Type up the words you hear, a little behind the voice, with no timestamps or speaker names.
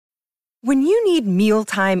When you need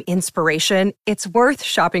mealtime inspiration, it's worth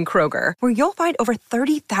shopping Kroger, where you'll find over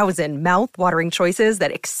 30,000 mouth-watering choices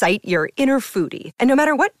that excite your inner foodie. And no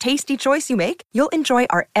matter what tasty choice you make, you'll enjoy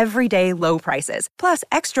our everyday low prices, plus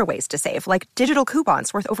extra ways to save, like digital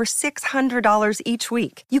coupons worth over $600 each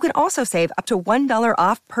week. You can also save up to $1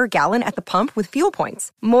 off per gallon at the pump with fuel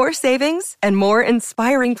points. More savings and more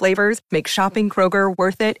inspiring flavors make shopping Kroger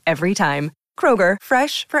worth it every time. Kroger,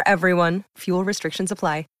 fresh for everyone. Fuel restrictions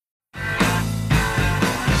apply.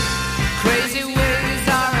 Crazy ways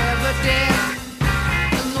are evident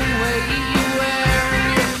in the way you wear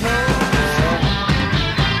your clothes.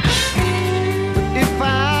 But if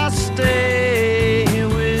I stay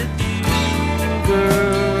with you,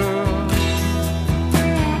 girl.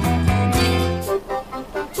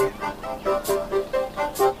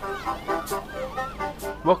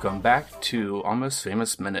 Welcome back to Almost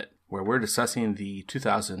Famous Minute, where we're discussing the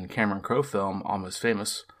 2000 Cameron Crowe film Almost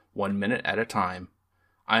Famous, 1 minute at a time.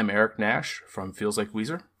 I'm Eric Nash from Feels Like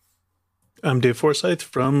Weezer. I'm Dave Forsyth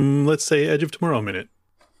from, let's say, Edge of Tomorrow Minute.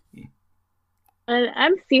 And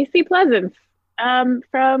I'm Cece Pleasance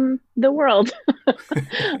from The World.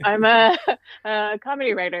 I'm a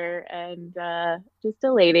comedy writer and just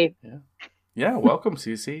a lady. Yeah, welcome,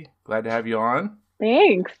 Cece. Glad to have you on.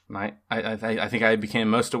 Thanks. I think I became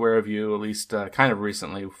most aware of you, at least kind of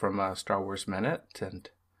recently, from Star Wars Minute, and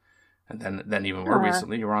then even more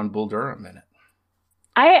recently, you were on Bull Durham Minute.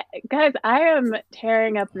 I am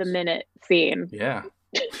tearing up the minute scene. Yeah.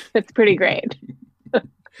 It's pretty great.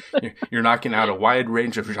 You're knocking out a wide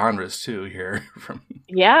range of genres, too, here. From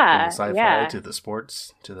the sci-fi to the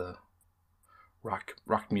sports to the rock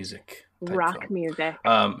music. Music.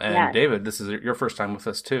 And David, this is your first time with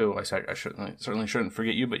us, too. I certainly shouldn't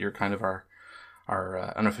forget you, but you're kind of our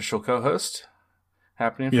unofficial co-host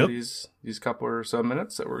happening for these couple or so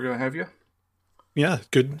minutes that we're going to have you. Yeah,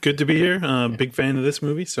 good to be here. Big fan of this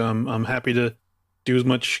movie, so I'm happy to do as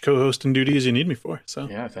much co-hosting duty as you need me for. So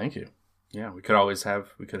yeah, thank you. Yeah, we could always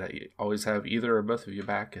have either or both of you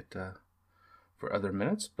back at for other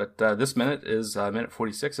minutes, but this minute is minute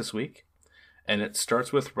 46 this week, and it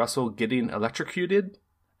starts with Russell getting electrocuted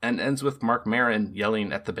and ends with Marc Maron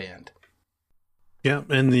yelling at the band. Yeah,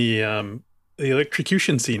 and the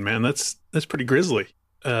electrocution scene, man, that's pretty grisly.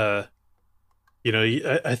 I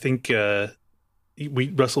think.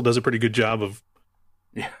 Russell does a pretty good job of,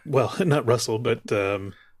 well, not Russell, but,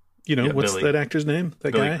 what's Billy. that actor's name?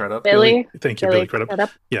 That Billy guy? Crudup. Billy. Thank you, Billy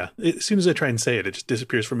Crudup. Yeah, as soon as I try and say it, it just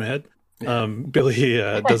disappears from my head. Billy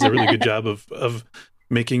does a really good job of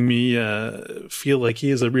making me feel like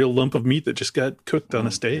he is a real lump of meat that just got cooked on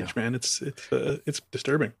a stage, man. It's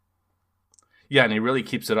disturbing. Yeah, and he really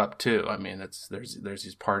keeps it up, too. I mean, there's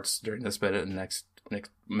these parts during this minute and next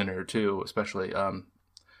minute or two, especially,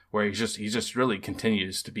 where he just really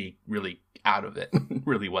continues to be really out of it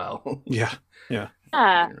really well. Yeah. Really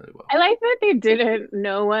well. I like that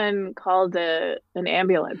no one called an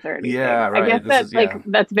ambulance or anything. Yeah, right. I guess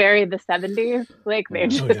that's very the 70s. Like they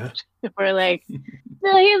just were like,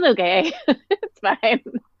 no, he's okay. It's fine.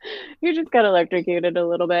 You just got electrocuted a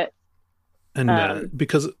little bit. And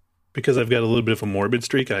because I've got a little bit of a morbid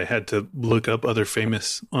streak, I had to look up other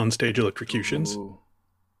famous on-stage electrocutions. Ooh.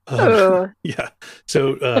 Yeah.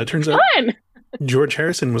 So it turns out George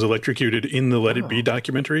Harrison was electrocuted in the Let It Be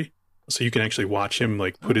documentary. So you can actually watch him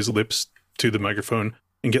like put his lips to the microphone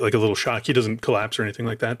and get like a little shock. He doesn't collapse or anything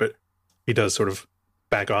like that, but he does sort of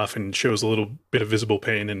back off and shows a little bit of visible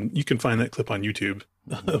pain. And you can find that clip on YouTube.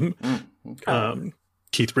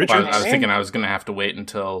 Keith Richards. Well, I was thinking I was going to have to wait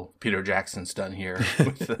until Peter Jackson's done here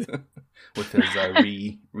with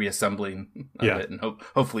his reassembling of it, and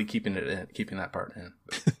hopefully keeping that part in.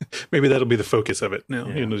 Maybe that'll be the focus of it now.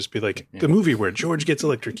 Yeah. It'll just be like the movie where George gets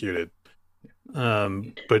electrocuted.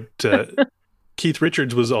 But Keith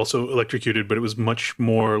Richards was also electrocuted, but it was much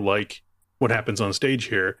more like what happens on stage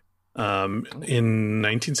here. In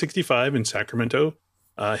 1965 in Sacramento,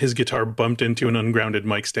 his guitar bumped into an ungrounded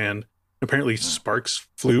mic stand. Apparently sparks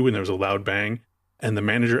flew and there was a loud bang, and the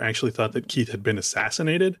manager actually thought that Keith had been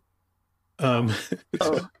assassinated.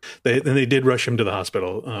 They did rush him to the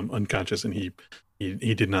hospital unconscious, and he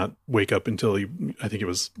did not wake up until I think it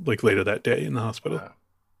was like later that day in the hospital.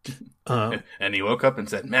 Wow. And he woke up and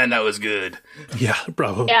said, "Man, that was good." Yeah,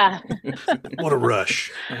 bravo. Yeah. What a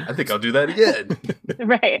rush. I think I'll do that again.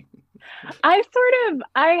 Right. I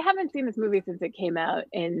haven't seen this movie since it came out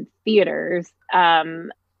in theaters.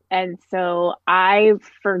 And so I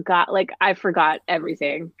forgot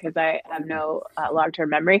everything because I have no long-term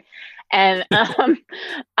memory. And because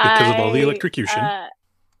of all the electrocution.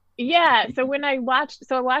 Yeah. So when I watched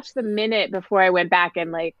the minute before I went back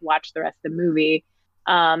and like watched the rest of the movie.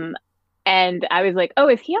 And I was like, oh,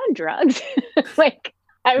 is he on drugs? Like,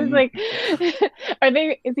 I was like,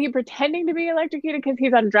 is he pretending to be electrocuted because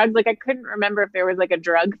he's on drugs? Like, I couldn't remember if there was like a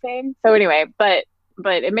drug thing. So anyway, but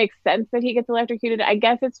it makes sense that he gets electrocuted. I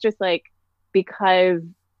guess it's just like because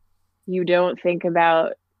you don't think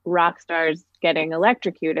about rock stars getting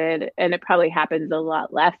electrocuted, and it probably happens a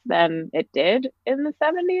lot less than it did in the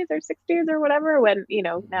 70s or 60s or whatever, when, you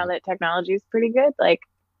know, now that technology is pretty good. Like,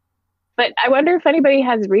 but I wonder if anybody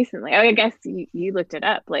has recently. I guess you looked it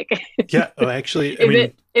up. Like, Yeah, actually,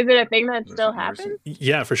 is it a thing that still happens?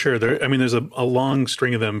 Yeah, for sure. There's a long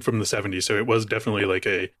string of them from the 70s, so it was definitely like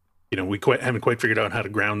we haven't quite figured out how to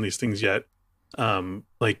ground these things yet.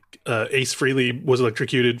 Ace Frehley was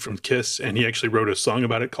electrocuted from Kiss, and he actually wrote a song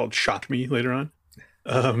about it called "Shock Me" later on.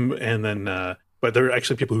 But there are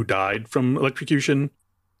actually people who died from electrocution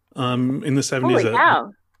in the 70s. Holy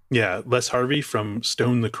cow. Yeah, Les Harvey from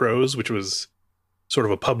Stone the Crows, which was sort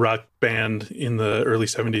of a pub rock band in the early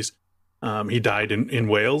 70s. He died in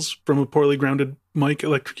Wales from a poorly grounded mic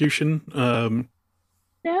electrocution.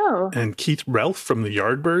 No. And Keith Relf from the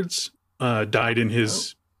Yardbirds died in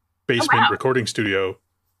his basement recording studio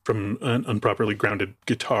from an improperly grounded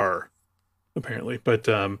guitar, apparently. But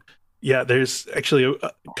there's actually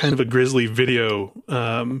a kind of a grisly video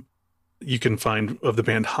you can find of the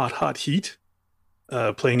band Hot Hot Heat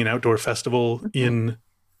playing an outdoor festival in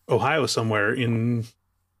Ohio somewhere in,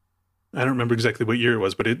 I don't remember exactly what year it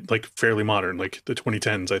was, but it like fairly modern, like the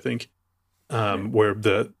 2010s, I think, where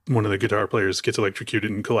one of the guitar players gets electrocuted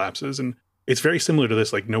and collapses. And it's very similar to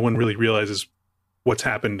this. Like, no one really realizes what's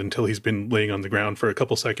happened until he's been laying on the ground for a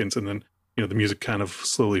couple seconds. And then, you know, the music kind of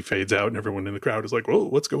slowly fades out and everyone in the crowd is like, whoa,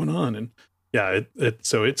 what's going on? And yeah,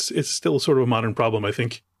 so it's still sort of a modern problem. I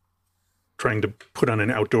think trying to put on an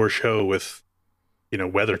outdoor show with, you know,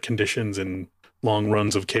 weather conditions and long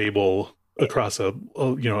runs of cable across a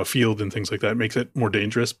field and things like that makes it more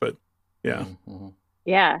dangerous. But yeah. Mm-hmm.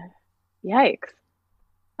 Yeah. Yikes.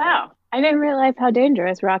 Wow. I didn't realize how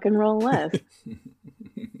dangerous rock and roll was.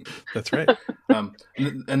 That's right.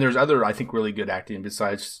 And there's other, I think, really good acting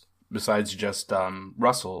besides just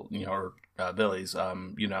Russell, you know, or Billy's.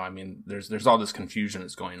 You know, I mean, there's all this confusion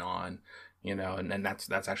that's going on, you know, and that's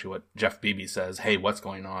actually what Jeff Beebe says. Hey, what's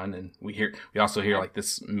going on? And we also hear like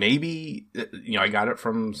this. Maybe, you know, I got it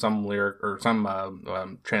from some lyric or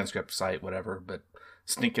some transcript site, whatever. But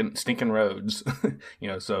stinking roads, you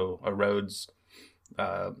know. So a Rhodes.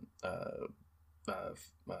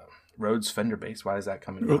 Rhodes Fender bass. Why is that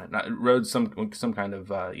coming to mind? Not Rhodes, some kind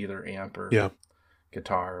of either amp or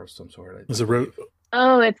guitar of some sort. Is a Rhodes?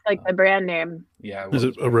 Oh, it's like the brand name. Yeah. Is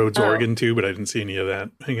it a Rhodes organ too? But I didn't see any of that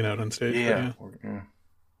hanging out on stage. Yeah.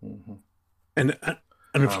 Mm-hmm. And I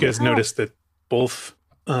don't know if you guys noticed that both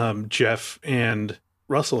Jeff and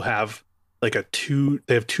Russell have like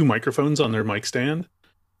they have two microphones on their mic stand,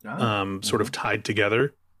 sort of tied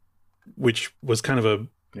together, which was kind of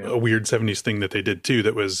a weird 70s thing that they did too.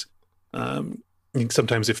 That was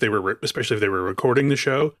sometimes especially if they were recording the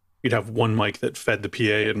show, you'd have one mic that fed the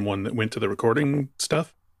PA and one that went to the recording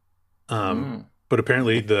stuff. But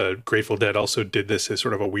apparently the Grateful Dead also did this as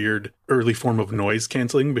sort of a weird early form of noise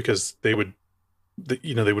canceling, because they would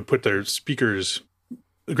put their speakers,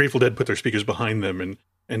 the Grateful Dead put their speakers behind them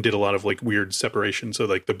and did a lot of like weird separation. So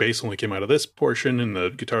like the bass only came out of this portion and the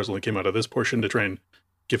guitars only came out of this portion to try and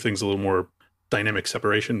give things a little more dynamic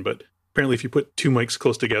separation. But apparently if you put two mics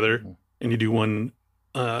close together and you do one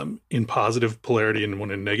in positive polarity and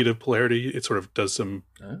one in negative polarity, it sort of does some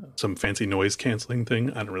fancy noise canceling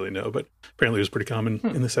thing. I don't really know, but apparently it was pretty common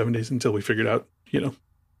in the 70s until we figured out, you know,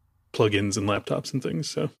 plugins and laptops and things.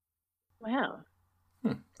 So wow.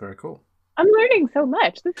 Very cool. I'm learning so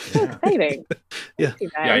much. This is so exciting. Yeah.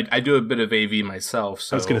 Yeah, I do a bit of AV myself.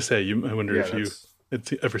 So I was going to say, I wonder if you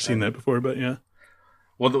had ever seen that before, but yeah.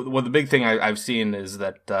 Well, the big thing I've seen is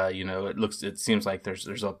that you know, it seems like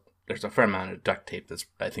there's a fair amount of duct tape that's,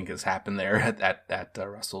 I think, has happened there at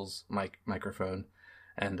Russell's microphone,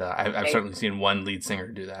 and I've certainly seen one lead singer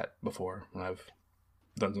do that before when I've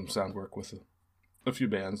done some sound work with a few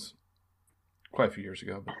bands quite a few years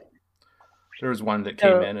ago. But there was one that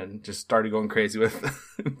came in and just started going crazy with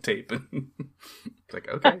tape, and it's like,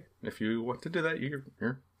 okay, if you want to do that,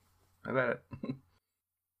 you're have at it.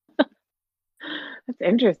 That's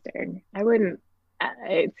interesting. I wouldn't.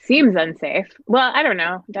 It seems unsafe. Well, I don't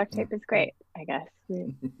know. Duct tape is great, I guess.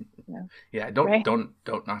 Yeah, don't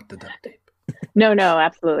knock the duct tape. No,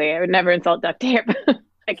 absolutely. I would never insult duct tape.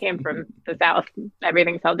 I came from the South.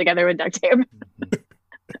 Everything's held together with duct tape.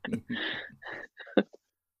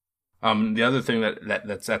 The other thing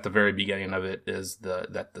that's at the very beginning of it is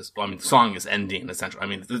the song is ending essentially. I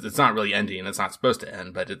mean, it's not really ending. It's not supposed to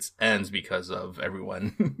end, but it ends because of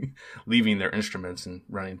everyone leaving their instruments and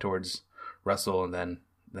running towards Russell, and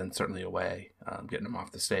then certainly away, getting him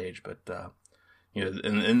off the stage. But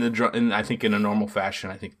I think in a normal fashion,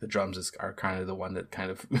 I think the drums are kind of the one that kind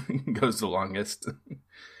of goes the longest.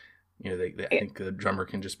 I think the drummer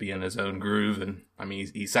can just be in his own groove, and I mean,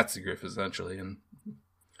 he sets the groove essentially, and.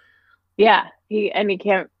 Yeah, he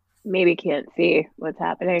can't see what's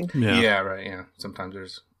happening. Yeah, right. Yeah, sometimes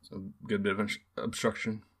there's a good bit of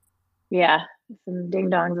obstruction. Yeah, some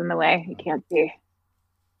ding dongs in the way. He can't see.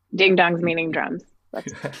 Ding dongs meaning drums.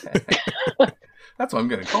 That's what I'm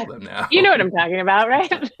going to call them now. You know what I'm talking about,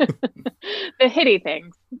 right? The hitty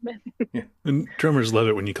things. Yeah. And drummers love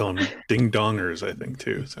it when you call them ding dongers, I think,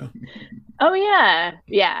 too. So. Oh yeah,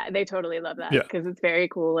 they totally love that because it's very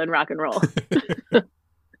cool and rock and roll.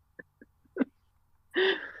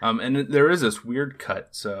 And there is this weird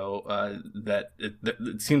cut, so that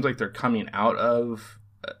it seems like they're coming out of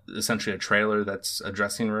essentially a trailer that's a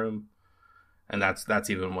dressing room, and that's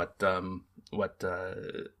even what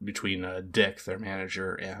between Dick, their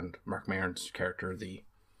manager, and Mark Maron's character, the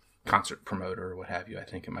concert promoter or what have you. I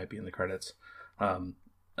think it might be in the credits. They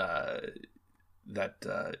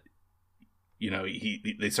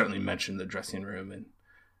certainly mentioned the dressing room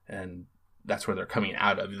and. That's where they're coming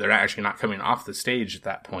out of. They're actually not coming off the stage at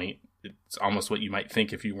that point. It's almost what you might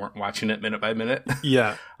think if you weren't watching it minute by minute.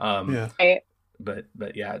 Yeah. But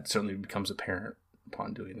yeah, it certainly becomes apparent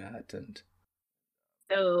upon doing that. And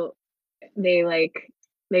so they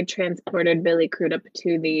transported Billy Crudup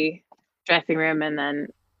to the dressing room, and then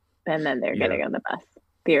they're getting on the bus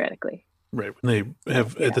theoretically. Right, when they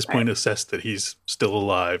have at this point assessed that he's still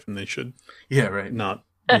alive, and they should. Yeah, right. Not.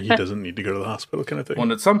 He doesn't need to go to the hospital, kind of thing. Well,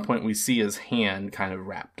 and at some point we see his hand kind of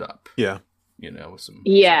wrapped up. Yeah. With some.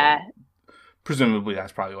 Yeah. Presumably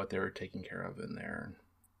that's probably what they were taking care of in there.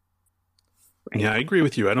 Right. Yeah, I agree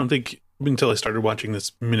with you. I don't think until I started watching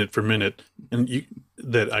this minute for minute,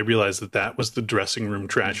 that I realized that was the dressing room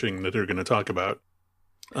trashing that they're going to talk about.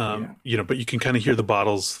 But you can kind of hear the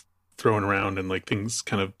bottles thrown around and like things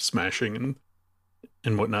kind of smashing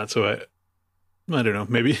and whatnot. So I don't know.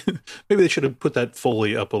 Maybe they should have put that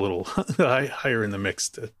Foley up a little higher in the mix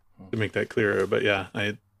to make that clearer. But yeah,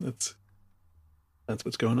 that's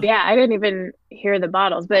what's going on. Yeah, I didn't even hear the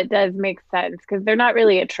bottles, but it does make sense because they're not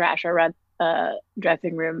really a trash or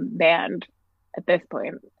dressing room band at this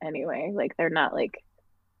point anyway. Like they're not like,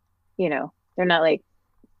 they're not like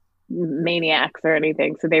maniacs or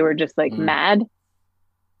anything. So they were just like mad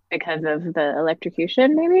because of the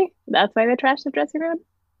electrocution. Maybe that's why they trashed the dressing room.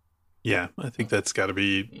 Yeah, I think that's got to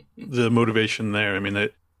be the motivation there. I mean,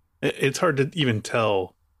 it's hard to even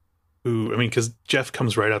tell who. I mean, because Jeff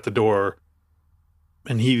comes right out the door,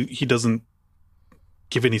 and he doesn't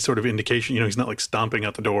give any sort of indication. He's not like stomping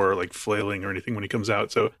out the door or like flailing or anything when he comes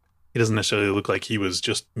out. So he doesn't necessarily look like he was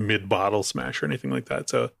just mid-bottle smash or anything like that.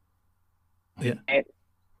 So, yeah.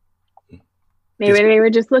 Maybe they were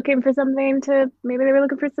just looking for something maybe they were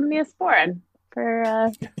looking for some Neosporin for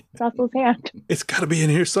Russell's hand. It's got to be in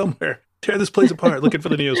here somewhere. Tear this place apart looking for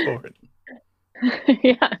the Neosporin.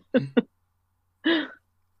 Yeah.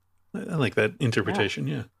 I like that interpretation,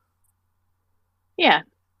 yeah. Yeah.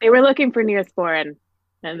 They were looking for Neosporin,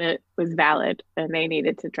 and it was valid, and they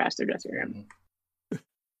needed to trash their dressing room.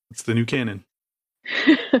 It's the new canon.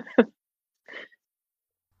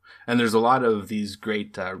 And there's a lot of these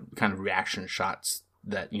great kind of reaction shots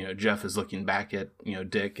that, Jeff is looking back at,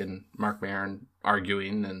 Dick and Mark Maron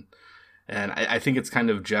arguing. And I think it's kind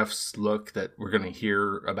of Jeff's look that we're going to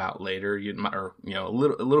hear about later, or, a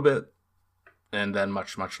little bit, and then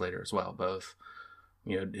much, much later as well. Both,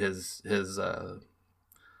 his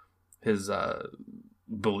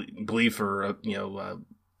belief or, kind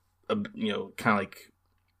of like,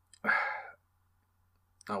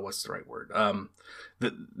 what's the right word?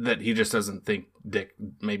 That he just doesn't think Dick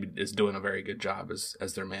maybe is doing a very good job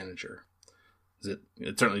as their manager.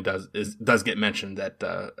 It certainly does get mentioned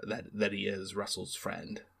that he is Russell's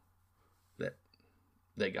friend, that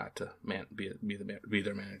they got to be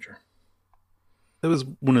their manager. That was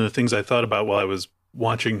one of the things I thought about while I was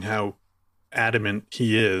watching how adamant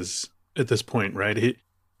he is at this point. Right,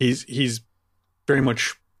 he's very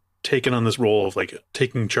much taken on this role of like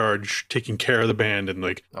taking charge, taking care of the band, and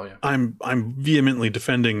like, oh, yeah. I'm vehemently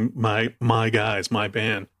defending my guys, my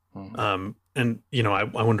band. Mm-hmm. And I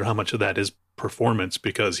wonder how much of that is performance,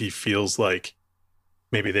 because he feels like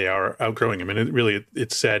maybe they are outgrowing him. And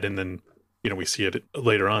it's said, and then we see it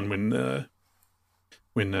later on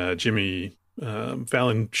when Jimmy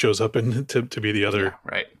Fallon shows up and to be the other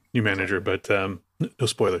new manager, but no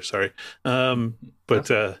spoilers, sorry. But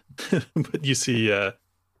but you see,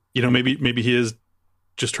 maybe he is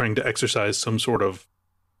just trying to exercise some sort of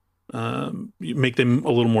make them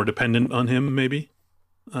a little more dependent on him, maybe.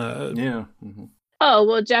 Yeah. Mm-hmm. Oh,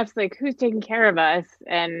 well, Jeff's like, who's taking care of us?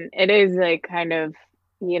 And it is like kind of,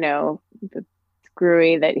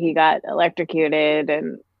 screwy that he got electrocuted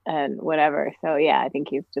and whatever. So yeah, I think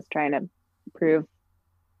he's just trying to prove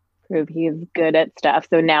he's good at stuff.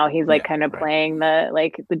 So now he's like kind of playing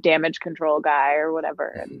the damage control guy or whatever,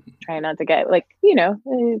 and trying not to get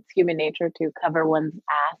it's human nature to cover one's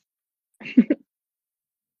ass.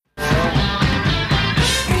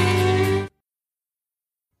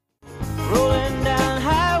 Rolling down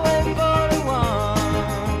Highway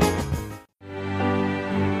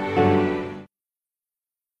 41.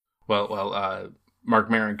 Well, Mark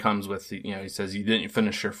Maron comes with he says you didn't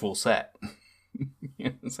finish your full set.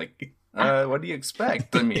 It's like, what do you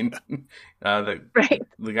expect? I mean, the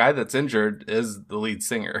guy that's injured is the lead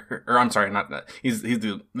singer, or I'm sorry, not that. He's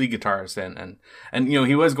the lead guitarist, and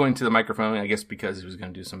he was going to the microphone, I guess, because he was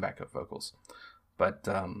going to do some backup vocals. But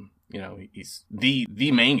he's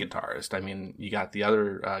the main guitarist. I mean, you got the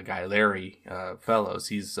other guy, Larry Fellows.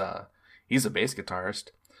 He's a bass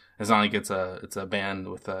guitarist. It's not like it's a band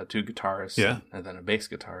with two guitarists and then a bass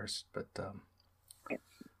guitarist, but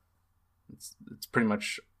it's pretty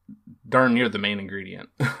much darn near the main ingredient,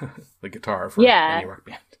 the guitar for any rock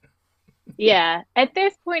band. Yeah, at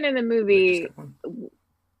this point in the movie,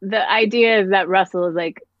 the idea is that Russell is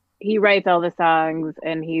like, he writes all the songs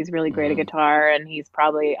and he's really great at guitar, and he's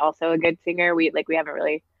probably also a good singer. We haven't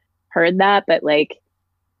really heard that, but like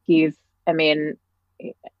he's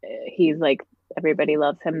like, everybody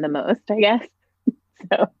loves him the most, I guess.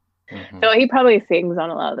 So he probably sings on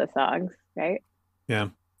a lot of the songs, right? Yeah.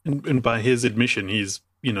 And by his admission, he's,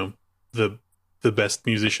 the best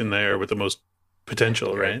musician there with the most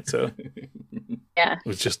potential, right? So yeah, it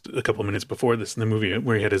was just a couple of minutes before this in the movie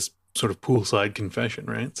where he had his sort of poolside confession,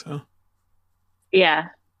 right? So yeah,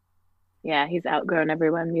 he's outgrown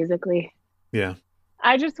everyone musically. Yeah.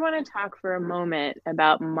 I just want to talk for a moment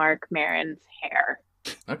about Mark Maron's hair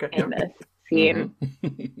in this scene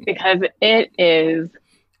because it is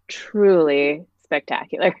truly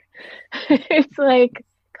spectacular. It's like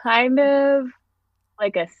kind of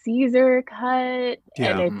like a Caesar cut, and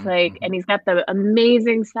it's like, and he's got the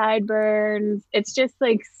amazing sideburns. It's just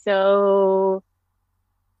like so,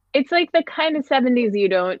 it's like the kind of 70s you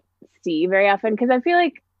don't see very often, because I feel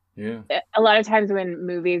like a lot of times when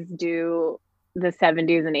movies do the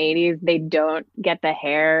 70s and 80s, they don't get the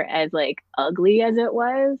hair as like ugly as it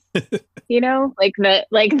was.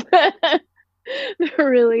 They're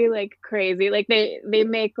really like crazy, like they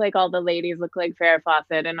make like all the ladies look like Farrah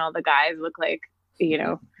Fawcett and all the guys look like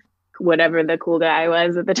whatever the cool guy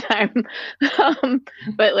was at the time.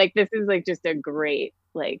 But like this is like just a great,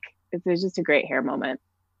 like it's just a great hair moment.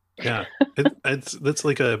 Yeah, that's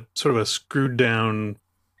like a sort of a screwed down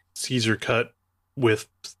Caesar cut with,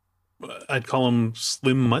 I'd call them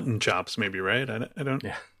slim mutton chops, maybe, right? I don't.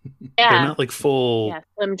 Yeah, they're not like full. Yeah,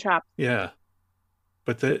 slim chops. Yeah,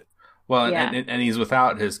 but the. Well, and he's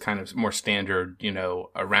without his kind of more standard,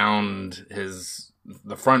 around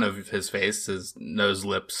the front of his face, his nose,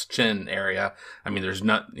 lips, chin area. I mean,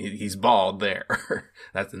 he's bald there.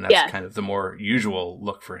 that's kind of the more usual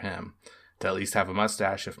look for him, to at least have a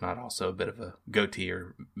mustache, if not also a bit of a goatee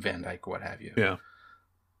or Van Dyke or what have you. Yeah.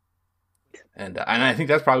 And I think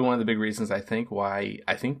that's probably one of the big reasons why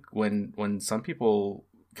when some people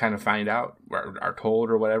kind of find out or are told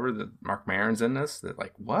or whatever that Mark Maron's in this, that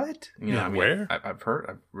like, what? Where? I've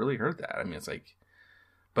really heard that. I mean, it's like,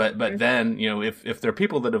 but then, if there are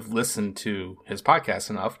people that have listened to his podcast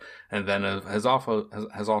enough, and then has also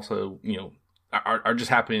are just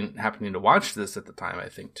happening to watch this at the time, I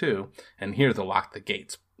think too, and hear the Lock the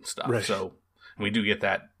Gates stuff. Right. So we do get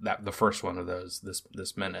that the first one of those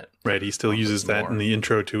this minute. Right. He still uses that in the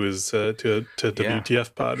intro to his to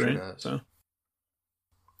WTF pod, right? Sure. So.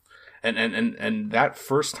 And that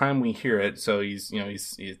first time we hear it, so he's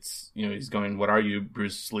going, "What are you,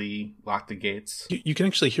 Bruce Lee? Lock the gates." You can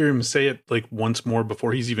actually hear him say it like once more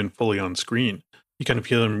before he's even fully on screen. You kind of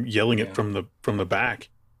hear him yelling it from the back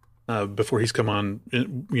before he's come on.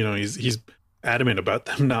 He's adamant about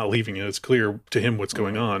them not leaving. It's clear to him what's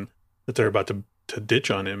going on, that they're about to ditch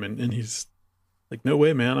on him, and he's like, "No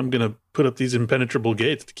way, man! I'm gonna put up these impenetrable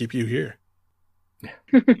gates to keep you here."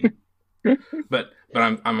 But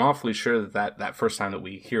I'm awfully sure that first time that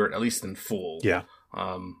we hear it, at least in full,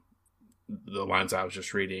 the lines I was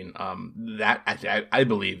just reading, that I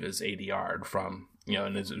believe is ADR'd from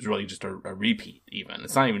and it's really just a repeat. Even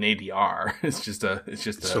it's not even ADR. It's just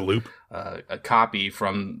a loop, a copy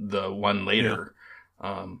from the one later,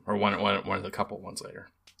 or one of the couple ones later,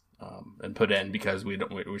 and put in because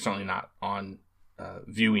we're certainly not on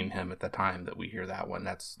viewing him at the time that we hear that one.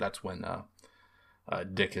 That's when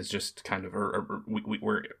Dick is just kind of,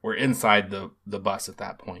 we're inside the bus at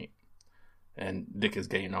that point, and Dick is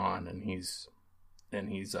getting on, and he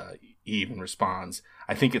even responds.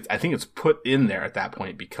 I think it's put in there at that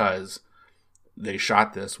point because they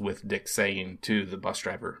shot this with Dick saying to the bus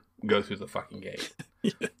driver, "Go through the fucking gate."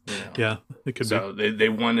 Yeah, it could be. So they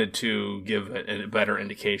wanted to give a better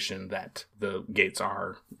indication that the gates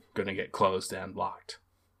are going to get closed and locked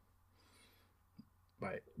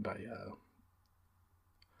by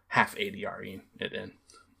half ADRing it in.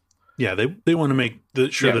 Yeah, they want to make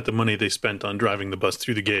sure that the money they spent on driving the bus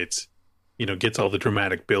through the gates, gets all the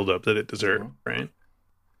dramatic buildup that it deserves, right?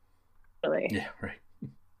 Really? Yeah, right.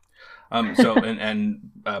 So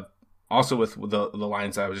and also with the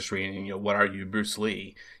lines I was just reading, what are you, Bruce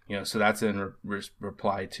Lee? So that's in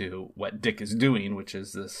reply to what Dick is doing, which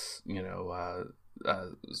is this,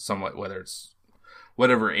 somewhat, whether it's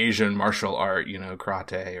whatever Asian martial art,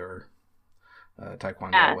 karate or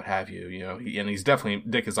taekwondo, what have you, and he's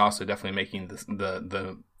Dick is also definitely making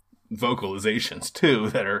the vocalizations too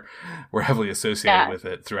that were heavily associated with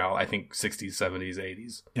it throughout, I think, 60s, 70s,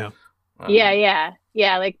 80s. Yeah.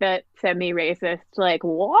 Yeah, like that semi-racist, like,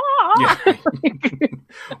 what? Yeah.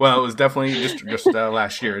 Well, it was definitely just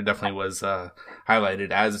last year. It definitely was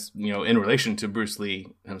highlighted as in relation to Bruce Lee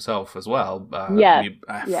himself as well. Yes.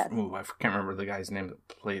 I can't remember the guy's name that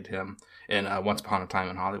played him in Once Upon a Time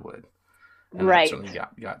in Hollywood. And right. That certainly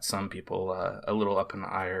got some people a little up in the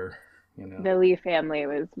ire. The Lee family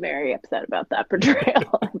was very upset about that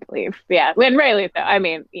portrayal, I believe. Yeah, and rightly so. I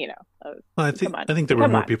mean, I think there were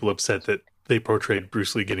more people upset that they portrayed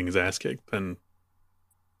Bruce Lee getting his ass kicked than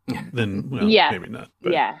maybe not.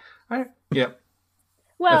 But. Yeah. Yeah.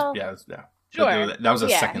 Well, sure. That was a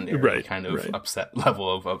secondary kind of upset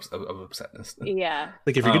level of upsetness. Yeah.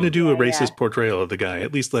 Like if you're going to do a racist portrayal of the guy,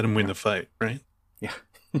 at least let him win the fight, right? Yeah.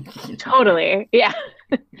 Totally. Yeah.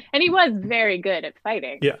 And he was very good at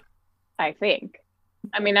fighting. Yeah. I think.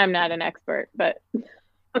 I mean, I'm not an expert, but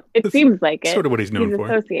it seems like it. Sort of what he's known for.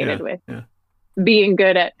 Associated with being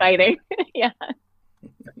good at fighting. Yeah.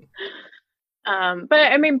 But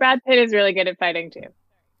I mean, Brad Pitt is really good at fighting too.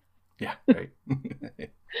 Yeah. Right.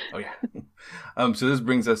 Oh yeah. So this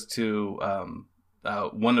brings us to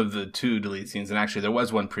one of the two delete scenes, and actually there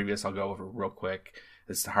was one previous. I'll go over real quick.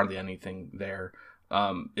 It's hardly anything there.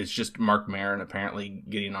 It's just Marc Maron apparently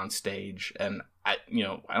getting on stage, and I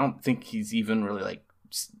don't think he's even really like,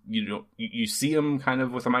 you see him kind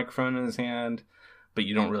of with a microphone in his hand, but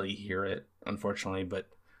you don't really hear it, unfortunately. But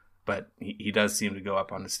he does seem to go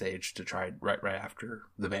up on the stage to try right after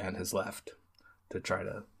the band has left to try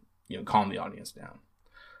to calm the audience down.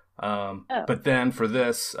 But then for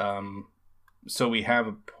this, so we have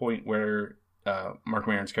a point where Marc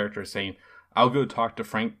Maron's character is saying, "I'll go talk to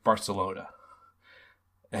Frank Barcelona."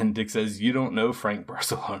 And Dick says, "You don't know Frank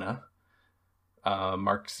Barcelona."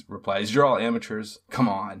 Mark replies, "You're all amateurs. Come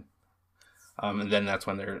on." And then that's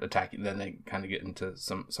when they're attacking. Then they kind of get into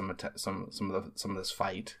some of this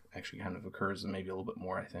fight. Actually, kind of occurs, and maybe a little bit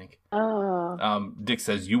more, I think. Oh. Dick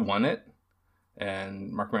says, "You won it,"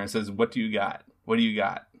 and Marc Maron says, "What do you got? What do you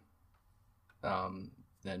got?"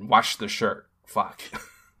 Then wash the shirt. Fuck.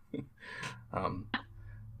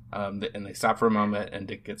 And they stop for a moment, and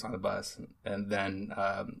Dick gets on the bus, and then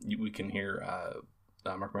we can hear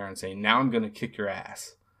Marc Maron saying, "Now I'm going to kick your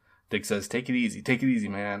ass." Dick says, take it easy,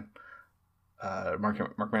 man."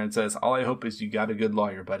 Marc Maron says, "All I hope is you got a good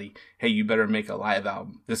lawyer, buddy. Hey, you better make a live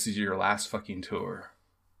album. This is your last fucking tour."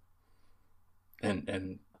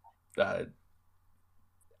 And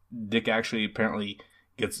Dick actually apparently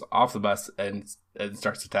gets off the bus and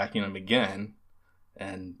starts attacking him again,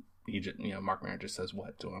 and he just, Marc Maron just says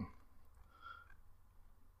what to him.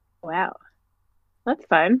 Wow. That's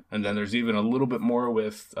fun. And then there's even a little bit more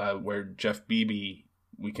with where Jeff Beebe,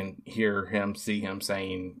 we can see him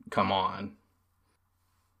saying, "Come on."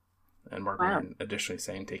 And Marc Maron additionally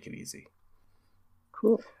saying, "Take it easy."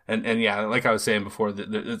 Cool. And yeah, like I was saying before,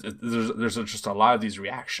 there's just a lot of these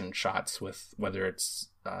reaction shots with whether it's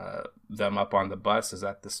them up on the bus. Is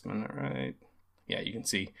that this minute, right? Yeah, you can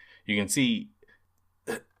see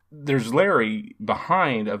there's Larry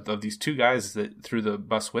behind of these two guys that through the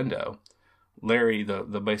bus window. Larry, the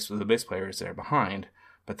bass player, is there behind,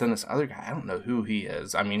 but then this other guy, I don't know who he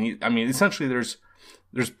is. I mean, essentially, there's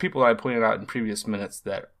people that I pointed out in previous minutes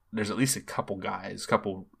that there's at least a couple guys,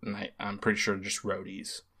 and I'm pretty sure just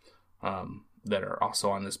roadies, that are also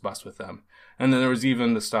on this bus with them. And then there was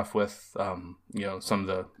even the stuff with, some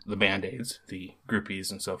of the Band-Aids, the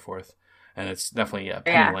groupies and so forth. And it's definitely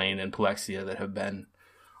Penny Lane and Plexia that have been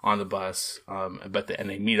on the bus. And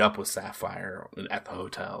they meet up with Sapphire at the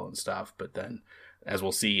hotel and stuff. But then, as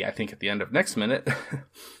we'll see, I think at the end of next minute,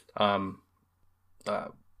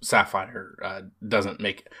 Sapphire doesn't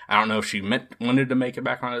make. I don't know if she wanted to make it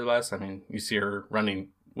back onto the bus. I mean, you see her running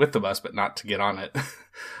with the bus, but not to get on it.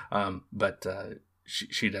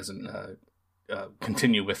 She doesn't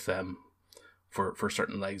continue with them for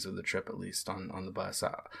certain legs of the trip, at least on the bus.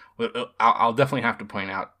 I'll definitely have to point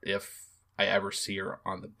out if I ever see her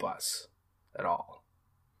on the bus at all.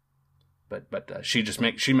 But she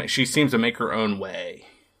seems to make her own way.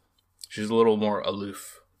 She's a little more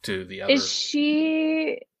aloof to the other. Is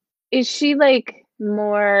she like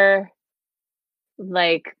more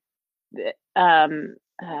like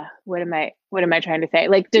what am I trying to say?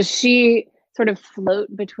 Like, does she sort of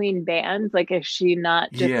float between bands? Like, is she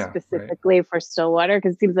not just specifically for Stillwater?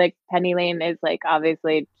 Because it seems like Penny Lane is like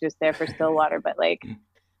obviously just there for Stillwater, but like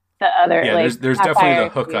the other, there's definitely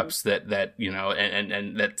the hookups that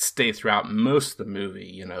and that stay throughout most of the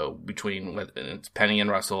movie. Between it's Penny and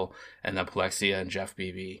Russell, and then Plexia and Jeff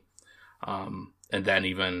Beebe, and then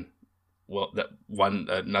even. Well,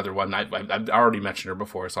 another one. I've already mentioned her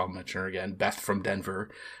before, so I'll mention her again. Beth from Denver.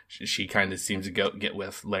 She kind of seems to get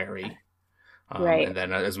with Larry. Right. And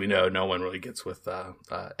then, as we know, no one really gets with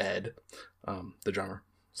Ed, the drummer.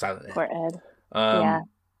 Silent Ed. Poor Ed. Yeah.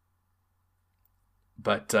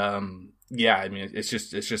 But, I mean, it's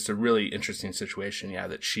just a really interesting situation,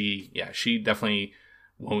 that she definitely,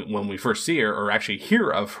 when we first see her, or actually hear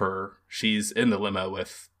of her, she's in the limo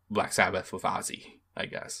with Black Sabbath with Ozzy, I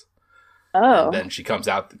guess. Oh. And then she comes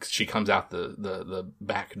out the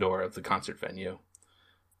back door of the concert venue.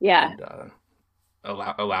 Yeah. And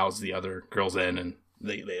allows the other girls in, and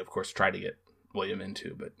they of course try to get William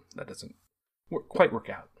into, but that doesn't quite work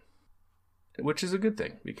out. Which is a good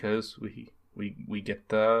thing, because we get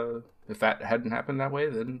if that hadn't happened that way,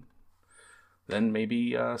 then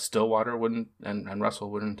maybe Stillwater wouldn't and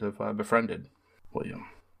Russell wouldn't have befriended William.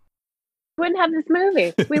 We wouldn't have this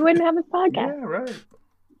movie. We wouldn't have this podcast. Yeah, right.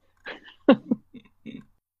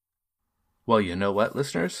 Well, you know what,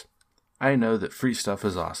 listeners? I know that free stuff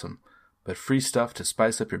is awesome, but free stuff to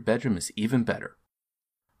spice up your bedroom is even better.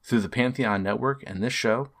 Through the Pantheon Network and this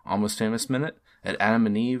show, Almost Famous Minute, at Adam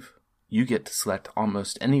and Eve, you get to select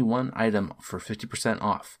almost any one item for 50%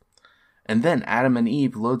 off. And then Adam and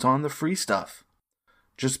Eve loads on the free stuff.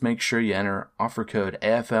 Just make sure you enter offer code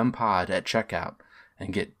AFMPOD at checkout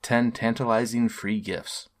and get 10 tantalizing free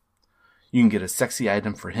gifts. You can get a sexy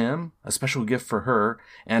item for him, a special gift for her,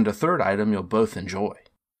 and a third item you'll both enjoy.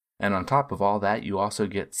 And on top of all that, you also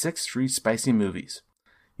get 6 free spicy movies.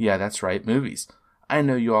 Yeah, that's right, movies. I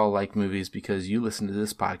know you all like movies because you listen to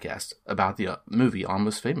this podcast about the movie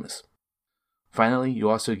Almost Famous. Finally, you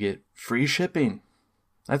also get free shipping.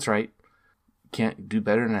 That's right. Can't do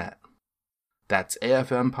better than that. That's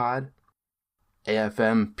AFMPod,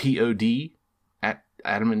 AFMPOD at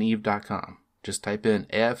adamandeve.com. Just type in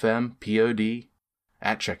AFMPOD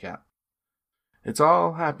at checkout. It's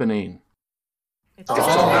all happening. It's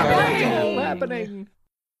all happening.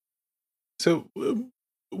 So,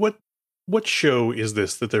 what show is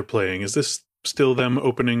this that they're playing? Is this still them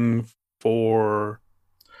opening for,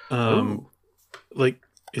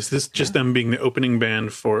 is this just them being the opening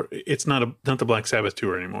band for? It's not the Black Sabbath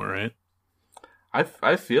tour anymore, right?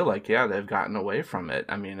 I feel like they've gotten away from it.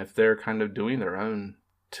 I mean, if they're kind of doing their own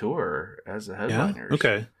tour as the headliners. Yeah?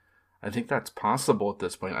 Okay. I think that's possible at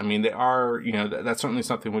this point. I mean, they are, that's certainly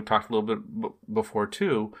something we talked a little bit before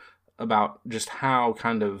too, about just how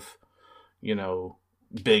kind of,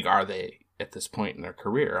 big are they at this point in their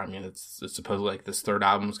career. I mean, it's supposedly like this third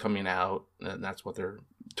album's coming out, and that's what they're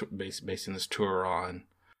basing this tour on.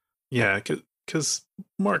 Yeah, because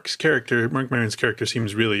Mark Maron's character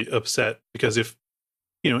seems really upset, because if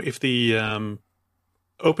the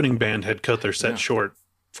opening band had cut their set short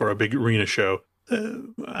for a big arena show,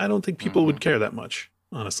 I don't think people would care that much,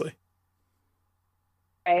 honestly.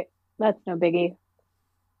 Right. That's no biggie.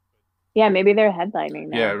 Yeah, maybe they're headlining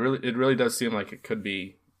now. Yeah, it really does seem like it could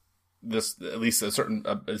be this, at least a certain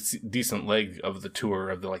a decent leg of the tour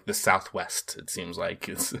of the Southwest. It seems like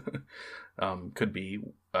it's could be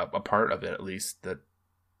a part of it, at least, that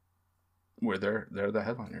where they're the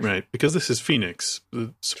headliners, right? Because this is Phoenix,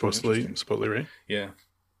 supposedly, right? Yeah.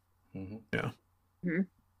 Mm-hmm. Yeah.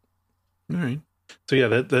 Mm-hmm. All right. So yeah,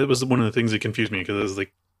 that was one of the things that confused me, because I was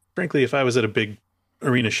like, frankly, if I was at a big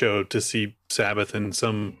arena show to see Sabbath and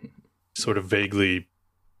some sort of vaguely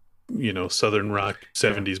Southern rock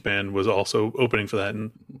 70s band was also opening for that,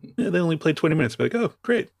 and they only played 20 minutes. Be like, oh,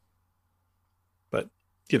 great. But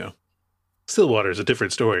Stillwater is a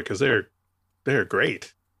different story because they're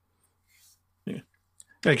great. Yeah,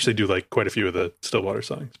 I actually do like quite a few of the Stillwater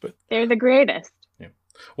songs, but they're the greatest. Yeah.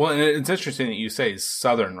 Well, and it's interesting that you say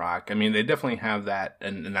Southern rock. I mean, they definitely have that,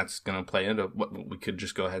 and that's going to play into what we could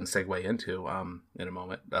just go ahead and segue into in a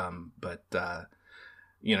moment.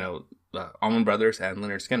 Allman Brothers and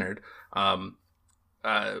Lynyrd Skynyrd,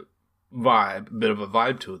 bit of a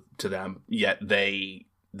vibe to them. Yet the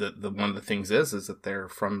one of the things is that they're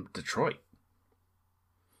from Detroit,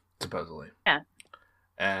 supposedly. Yeah.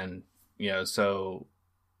 And so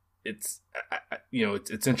it's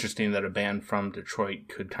it's interesting that a band from Detroit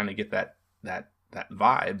could kind of get that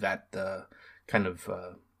vibe, that kind of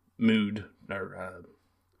mood or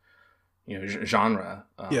genre.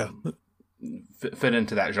 Fit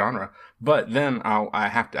into that genre. But then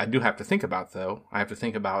I do have to think about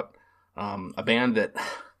a band that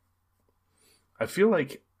I feel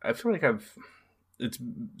like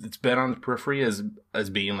it's been on the periphery as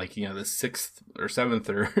being like the sixth or seventh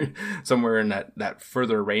or somewhere in that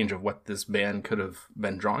further range of what this band could have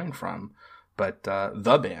been drawing from. But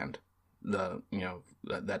the band, got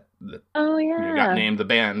named the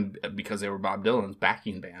band because they were Bob Dylan's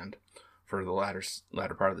backing band for the latter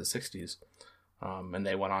part of the 60s. And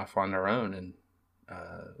they went off on their own and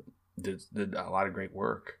did a lot of great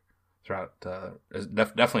work throughout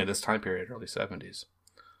definitely this time period, early 70s.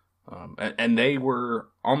 And they were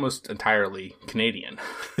almost entirely Canadian.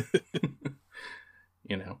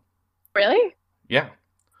 Really? Yeah.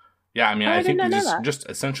 Yeah, I mean, I think did not know that. just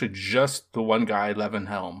essentially just the one guy, Levin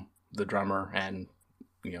Helm, the drummer, and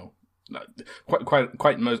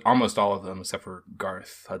quite almost all of them except for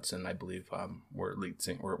Garth Hudson, I believe, were lead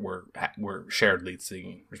sing were shared lead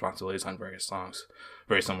singing responsibilities on various songs,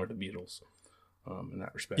 very similar to Beatles, in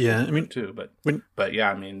that respect. Yeah, I mean too, but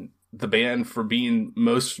yeah, I mean the band for being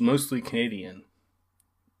mostly Canadian,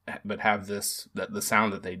 but have the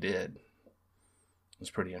sound that they did was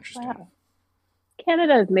pretty interesting. Wow.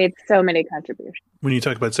 Canada has made so many contributions. When you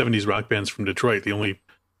talk about 70s rock bands from Detroit, the only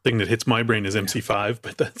thing that hits my brain is MC5,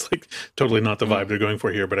 but that's like totally not the vibe they're going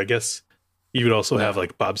for here. But I guess you would also have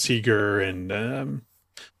like Bob Seger and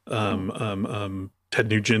Ted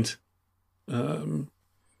Nugent,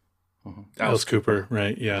 Alice Cooper,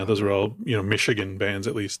 right? Yeah, those are all Michigan bands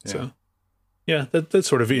at least. Yeah. So yeah, that's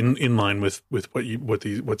sort of in line with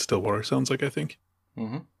what Stillwater sounds like, I think.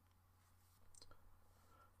 Mm-hmm.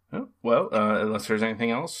 Oh, well, unless there's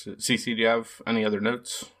anything else, Cece, do you have any other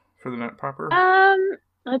notes for the Not Proper?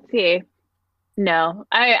 Let's see. No,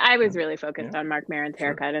 I was really focused on Marc Maron's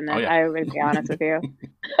haircut, and I would be honest with you.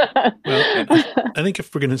 Well, I think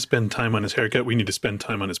if we're going to spend time on his haircut, we need to spend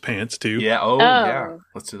time on his pants too. Yeah. Yeah.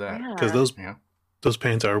 Let's do that. Because those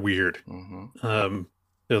pants are weird. Mm-hmm.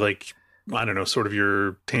 They're like, I don't know, sort of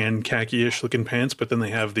your tan khaki-ish looking pants, but then they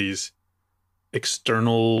have these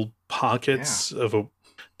external pockets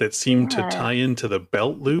that seem to tie into the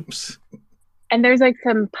belt loops. And there's like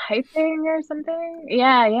some piping or something.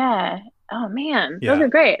 Yeah. Oh man, those are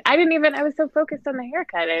great. I was so focused on the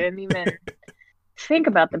haircut, I didn't even think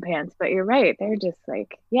about the pants, but you're right. They're just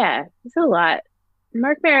like, it's a lot.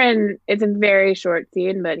 Marc Maron, it's a very short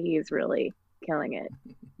scene, but he's really killing it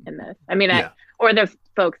in this. I mean, or the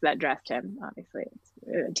folks that dressed him, obviously.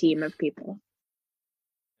 It's a team of people.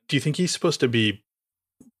 Do you think he's supposed to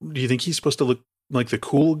look like the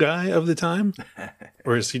cool guy of the time?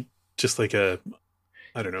 Or is he just like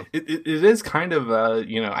I don't know. It is kind of,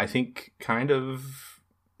 I think kind of,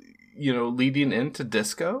 leading into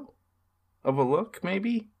disco of a look,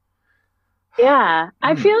 maybe. Yeah.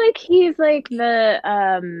 I feel like he's like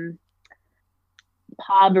the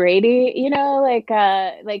Paul Brady,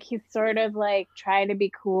 like he's sort of like trying to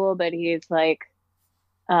be cool, but he's like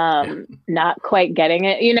not quite getting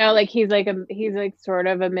it, like he's like sort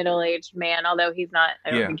of a middle-aged man, although he's not.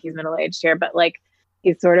 I don't think he's middle-aged here, but like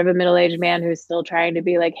he's sort of a middle-aged man who's still trying to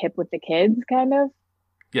be like hip with the kids, kind of.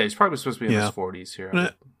 Yeah, he's probably supposed to be in his 40s here.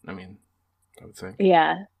 I would think.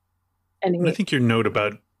 Yeah, and I think your note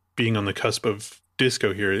about being on the cusp of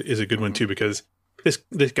disco here is a good one too, because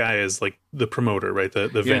this guy is like the promoter, right? The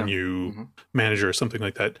venue manager or something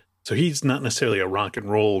like that. So he's not necessarily a rock and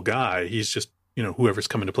roll guy. He's just whoever's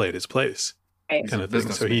coming to play at his place, kind of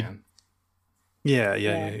thing. So he,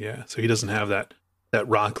 So he doesn't have that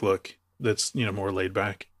rock look. That's more laid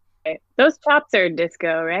back. Those chops are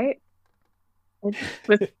disco, right?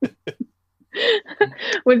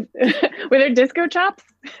 Were there disco chops?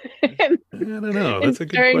 I don't know. That's a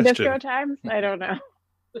good during question. Disco times, I don't know.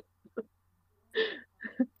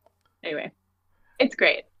 Anyway, it's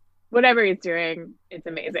great. whatever he's doing, it's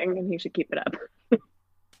amazing, and he should keep it up.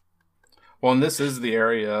 Well, and this is the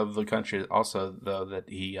area of the country also, though, that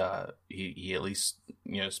he at least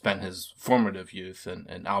spent his formative youth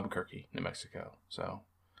in Albuquerque, New Mexico. So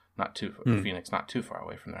Phoenix, not too far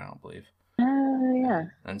away from there, I don't believe. Yeah.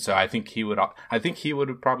 And so I think he would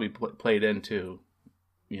have probably played into,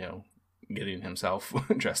 getting himself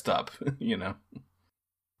dressed up,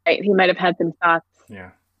 Right. He might have had some thoughts.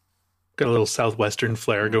 Yeah. Got a little Southwestern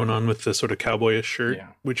flair going on with the sort of cowboyish shirt,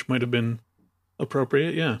 Yeah. which might have been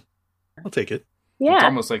appropriate. Yeah. I'll take it. Yeah. It's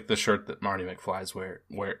almost like the shirt that Marty McFly's wear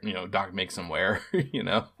Doc makes him wear, at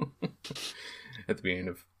the beginning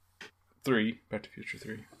of Back to the Future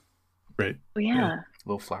 3. Right. Oh, yeah. A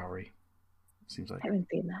little flowery, seems like. I haven't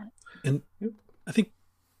seen that. And I think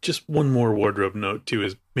just one more wardrobe note too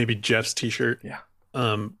is maybe Jeff's t-shirt. Yeah.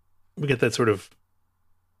 We get that sort of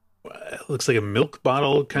looks like a milk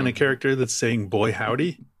bottle kind of character that's saying "Boy Howdy."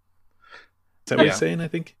 Is that what he's saying? I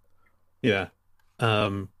think. Yeah.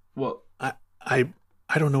 Well, I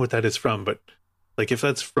don't know what that is from, but like if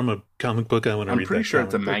that's from a comic book, I want to read that. I'm pretty sure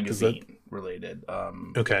it's a comic book. magazine related.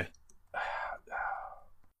 Okay.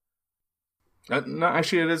 No,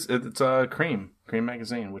 actually, it is. It's a Cream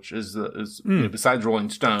magazine, which is besides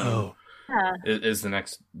Rolling Stone, is the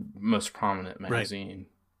next most prominent magazine. Right.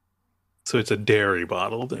 So it's a dairy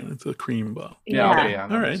bottle, then it's a cream bottle. Yeah. Okay. Yeah.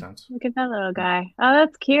 That All makes right. sense. Look at that little guy. Oh,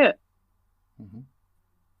 that's cute. Mhm.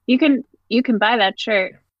 You can buy that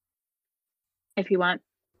shirt if you want.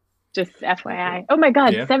 Just FYI. Oh my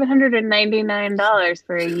God, Yeah. $799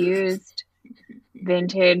 for a used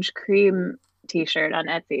vintage Cream t-shirt on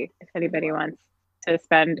Etsy. If anybody wants to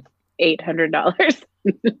spend $800,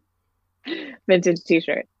 vintage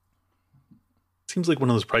t-shirt. Seems like one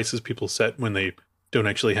of those prices people set when they don't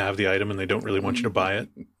actually have the item and they don't really want you to buy it.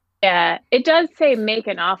 Yeah, it does say "make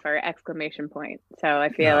an offer!" exclamation point. So I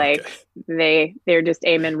feel like they're just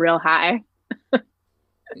aiming real high.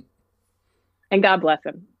 And God bless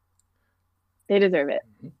them. They deserve it.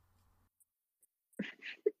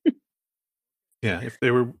 Yeah, if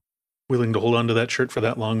they were willing to hold on to that shirt for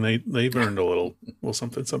that long, they've earned a little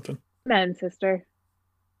something. Men, sister.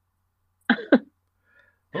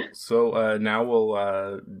 So now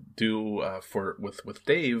we'll do with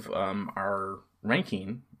Dave our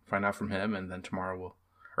ranking. Find out from him, and then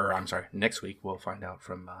next week we'll find out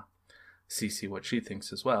from Cece what she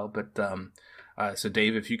thinks as well. But so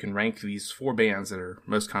Dave, if you can rank these 4 bands that are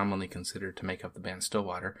most commonly considered to make up the band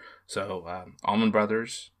Stillwater. So Allman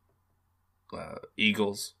Brothers,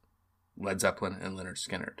 Eagles, Led Zeppelin, and Lynyrd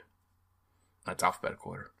Skynyrd. That's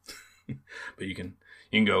alphabetical order. But you can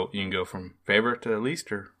go from favorite to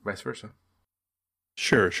least, or vice versa.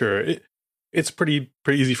 Sure. It's pretty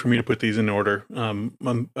easy for me to put these in order.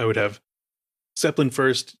 I would have Zeppelin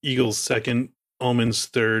first, Eagles second, Allman's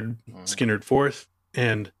third, Skynyrd fourth,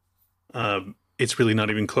 and it's really not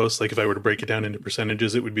even close. Like if I were to break it down into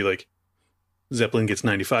percentages, it would be like Zeppelin gets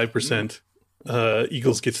 95%,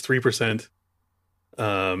 Eagles gets 3%,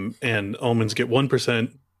 and Allman's get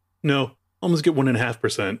 1%. No, Allman's get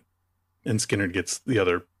 1.5%, and Skynyrd gets the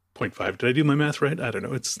other 0.5. Did I do my math right? I don't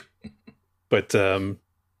know. But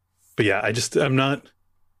yeah,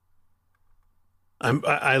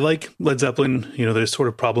 I like Led Zeppelin. They're sort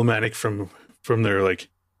of problematic from their like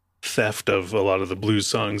theft of a lot of the blues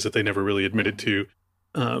songs that they never really admitted to,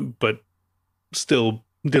 but still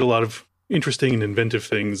did a lot of interesting and inventive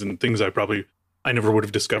things, and things I never would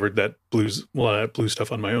have discovered that blues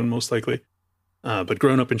stuff on my own, most likely. But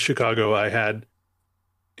growing up in Chicago, I had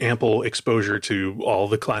ample exposure to all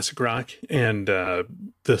the classic rock, and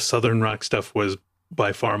the Southern rock stuff was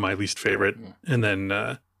by far my least favorite. And then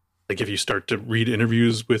like if you start to read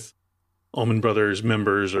interviews with Allman Brothers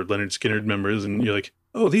members or Lynyrd Skynyrd members, and you're like,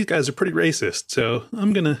 oh, these guys are pretty racist, so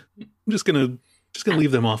I'm just gonna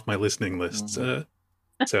leave them off my listening lists.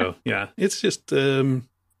 So yeah, it's just yeah.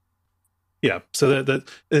 So that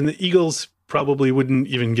and the Eagles probably wouldn't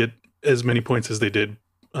even get as many points as they did.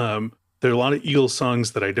 There are a lot of Eagles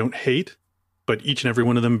songs that I don't hate, but each and every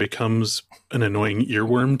one of them becomes an annoying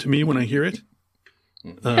earworm to me when I hear it.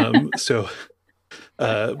 But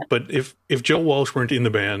if Joe Walsh weren't in the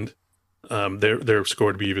band, their score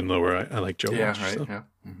would be even lower. I like Joe Walsh. Right. So. Yeah.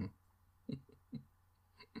 Mm-hmm.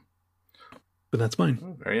 But that's mine.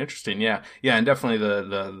 Oh, very interesting. Yeah, and definitely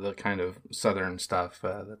the kind of Southern stuff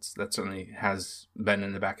that certainly has been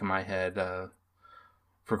in the back of my head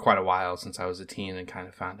for quite a while, since I was a teen and kind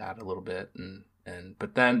of found out a little bit,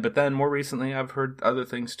 but then more recently I've heard other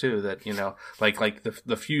things too, that like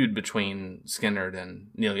the feud between Skynyrd and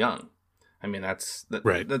Neil Young. I mean, that's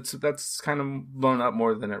kind of blown up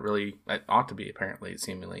more than it ought to be, apparently,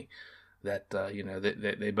 seemingly. that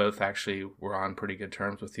they both actually were on pretty good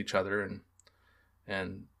terms with each other,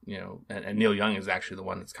 and Neil Young is actually the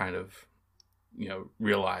one that's kind of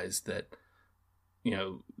realized that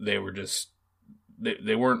they were just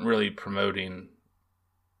they weren't really promoting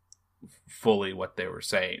fully what they were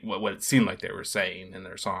saying, what it seemed like they were saying in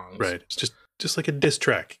their songs. Right. It's just like a diss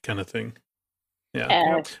track kind of thing.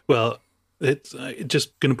 Yeah. Well, it's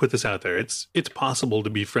just going to put this out there. It's possible to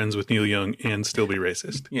be friends with Neil Young and still be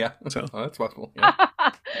racist. Yeah. So that's possible. Yeah.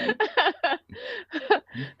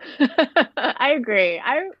 I agree.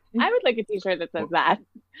 I would like a T-shirt that says that.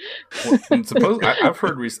 Well,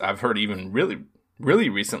 I've heard even really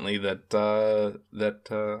recently that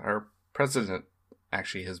our president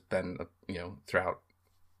actually has been throughout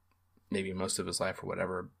maybe most of his life or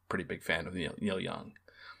whatever, a pretty big fan of Neil Young.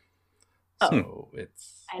 So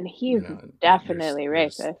it's, and he's definitely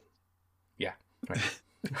racist. Yeah, right.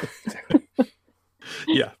 Exactly.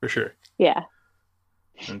 Yeah, for sure. Yeah.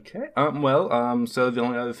 Okay. So the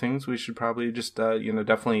only other things we should probably just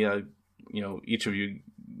definitely each of you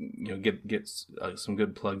get some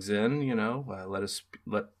good plugs in.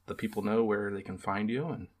 Let the people know where they can find you,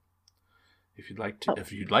 and if you'd like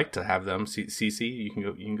to have them, Cece, you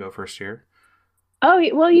can go first here. Oh,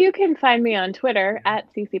 well, you can find me on Twitter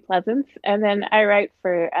at Cece Pleasance, and then I write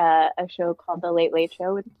for a show called The Late Late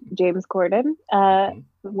Show with James Corden,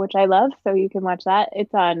 which I love. So you can watch that.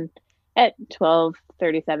 It's on at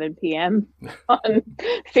 12:37 p.m. on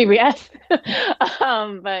CBS,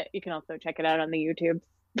 but you can also check it out on the YouTube.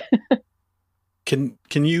 Can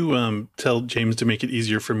you tell James to make it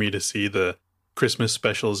easier for me to see the Christmas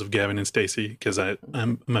specials of Gavin and Stacey, because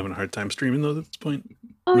I'm having a hard time streaming those at this point.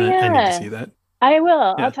 Oh, yeah. I need to see that. I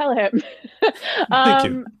will. Yeah. I'll tell him.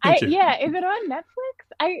 Thank you. Yeah. Is it on Netflix?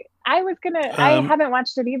 I was gonna. I haven't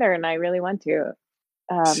watched it either, and I really want to.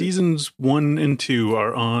 Seasons 1 and 2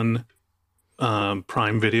 are on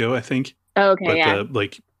Prime Video, I think. Okay. But yeah.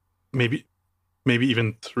 like maybe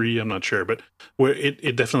even 3. I'm not sure, but where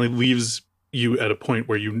it definitely leaves you at a point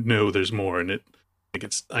where there's more, and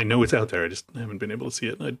I know it's out there. I just haven't been able to see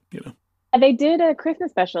it. They did a Christmas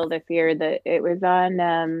special this year that it was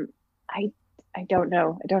on. I don't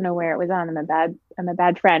know. I don't know where it was on. I'm a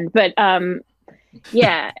bad friend, but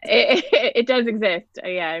yeah, it does exist.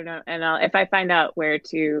 Yeah, I know. And if I find out where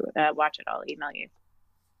to watch it, I'll email you.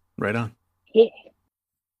 Right on. Yeah.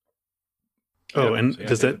 Oh, and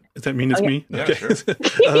does that mean it's me? Yeah, okay. sure.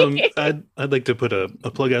 I'd like to put a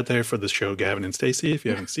plug out there for the show Gavin and Stacey. If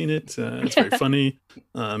you haven't seen it, it's very funny.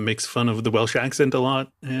 Makes fun of the Welsh accent a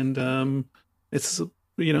lot, and it's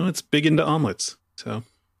big into omelets. So,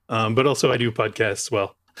 but also I do podcasts.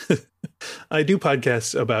 Well, I do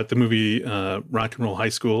podcasts about the movie Rock and Roll High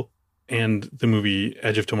School and the movie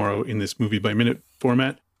Edge of Tomorrow in this movie by minute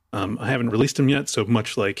format. I haven't released them yet, so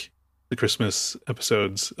much like the Christmas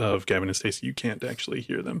episodes of Gavin and Stacey, you can't actually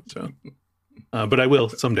hear them. So, but I will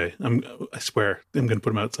someday. I swear I'm going to put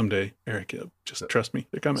them out someday. Eric, just trust me,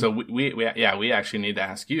 they're coming. So we actually need to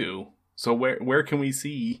ask you. So where can we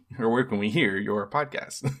see or where can we hear your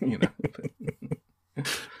podcast?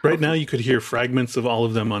 Right now, you could hear fragments of all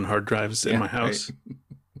of them on hard drives in my house.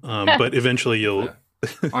 Right. But eventually, you'll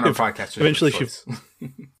on our podcast. Eventually,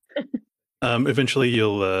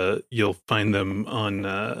 you'll find them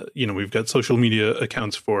on. We've got social media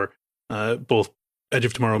accounts for both Edge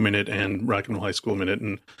of Tomorrow Minute and Rock and Roll High School Minute,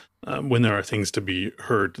 and when there are things to be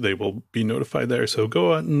heard, they will be notified there. So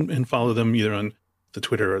go out and follow them either on the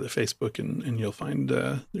Twitter or the Facebook, and you'll find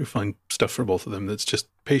stuff for both of them. That's just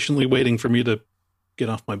patiently waiting for me to get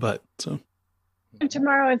off my butt. So.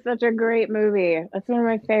 Tomorrow is such a great movie. It's one of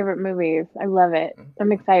my favorite movies. I love it.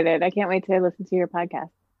 I'm excited. I can't wait to listen to your podcast.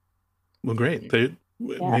 Well, great.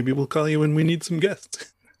 Maybe we'll call you when we need some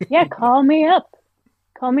guests. Yeah, call me up.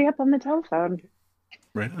 Call me up on the telephone.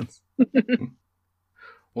 Right on.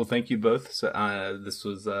 Well, thank you both. So, this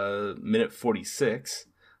was minute 46.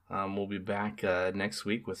 We'll be back next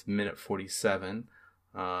week with minute 47.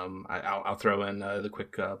 I'll throw in the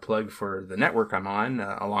quick plug for the network I'm on,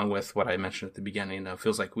 along with what I mentioned at the beginning,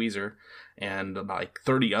 Feels Like Weezer, and about like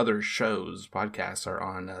 30 other podcasts are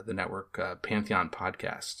on the network, Pantheon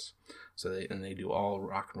Podcasts. So they do all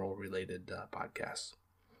rock and roll related podcasts.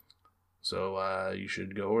 So you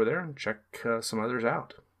should go over there and check some others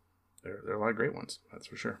out. There are a lot of great ones, that's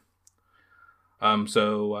for sure.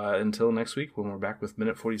 So until next week, when we're back with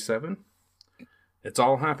minute 47, it's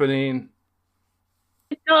all happening.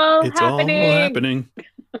 It's all happening.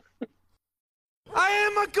 I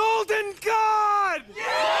am a golden god!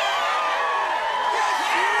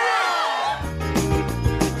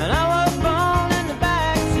 And I was born in the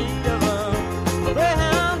backseat of a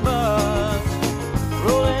Greyhound bus,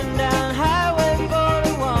 rolling down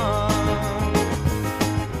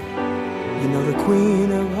the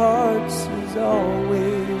Queen of Hearts is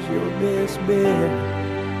always your best bet.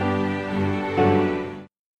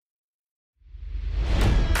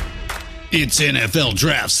 It's NFL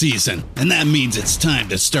draft season, and that means it's time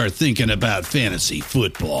to start thinking about fantasy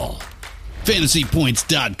football.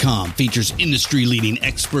 FantasyPoints.com features industry-leading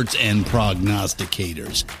experts and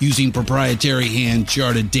prognosticators using proprietary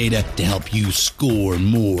hand-charted data to help you score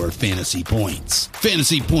more fantasy points.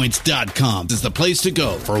 FantasyPoints.com is the place to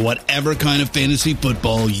go for whatever kind of fantasy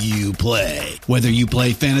football you play. Whether you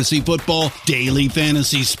play fantasy football, daily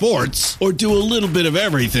fantasy sports, or do a little bit of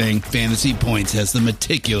everything, Fantasy Points has the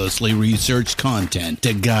meticulously researched content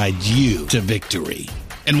to guide you to victory.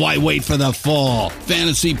 And why wait for the fall?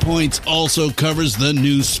 Fantasy Points also covers the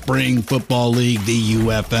new spring football league, the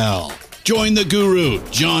UFL. Join the guru,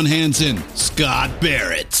 John Hansen, Scott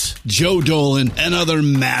Barrett, Joe Dolan, and other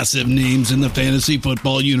massive names in the fantasy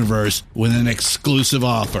football universe with an exclusive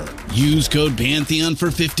offer. Use code Pantheon for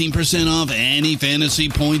 15% off any Fantasy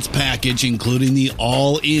Points package, including the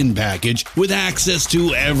all-in package, with access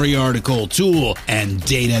to every article, tool, and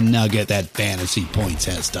data nugget that Fantasy Points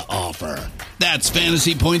has to offer. That's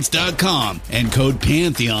FantasyPoints.com and code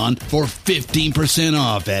Pantheon for 15%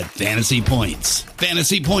 off at Fantasy Points.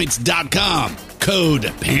 FantasyPoints.com,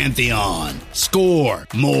 code Pantheon. Score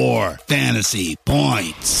more fantasy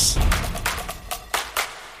points.